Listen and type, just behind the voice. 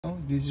Now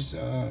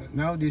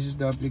this is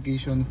the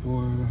application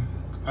for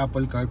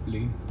Apple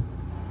CarPlay.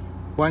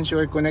 Once you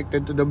are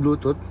connected to the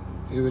Bluetooth,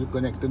 you will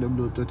connect to the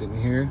Bluetooth in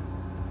here,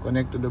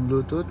 connect to the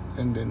Bluetooth,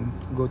 and then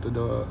go to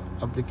the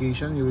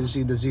application. You will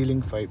see the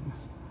Zlink 5.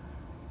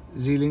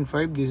 Zlink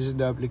 5, this is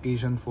the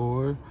application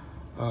for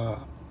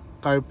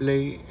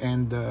CarPlay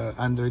and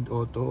Android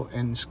Auto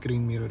and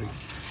screen mirroring.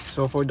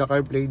 So for the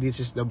CarPlay, this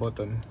is the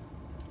button.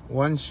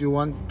 Once you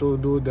want to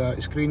do the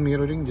screen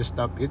mirroring, just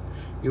tap it.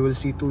 You will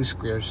see two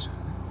squares.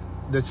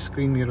 That's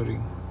screen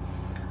mirroring.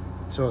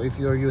 So if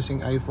you are using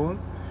iPhone,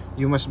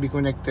 you must be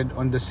connected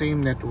on the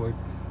same network,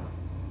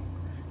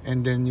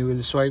 and then you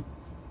will swipe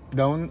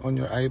down on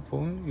your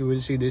iPhone. You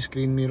will see the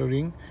screen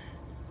mirroring.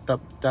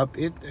 Tap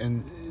it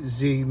and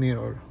Z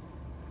mirror.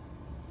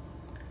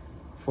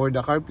 For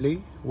the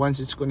CarPlay,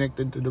 once it's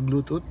connected to the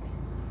Bluetooth,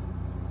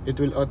 it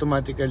will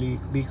automatically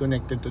be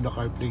connected to the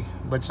CarPlay.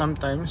 But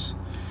sometimes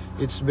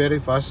it's very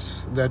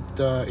fast that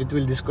it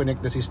will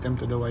disconnect the system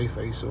to the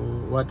Wi-Fi. So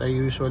what I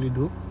usually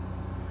do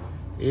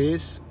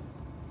is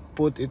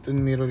put it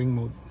in mirroring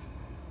mode,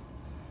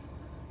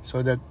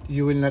 so that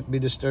you will not be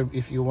disturbed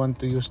if you want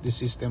to use the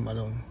system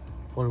alone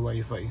for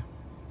Wi-Fi.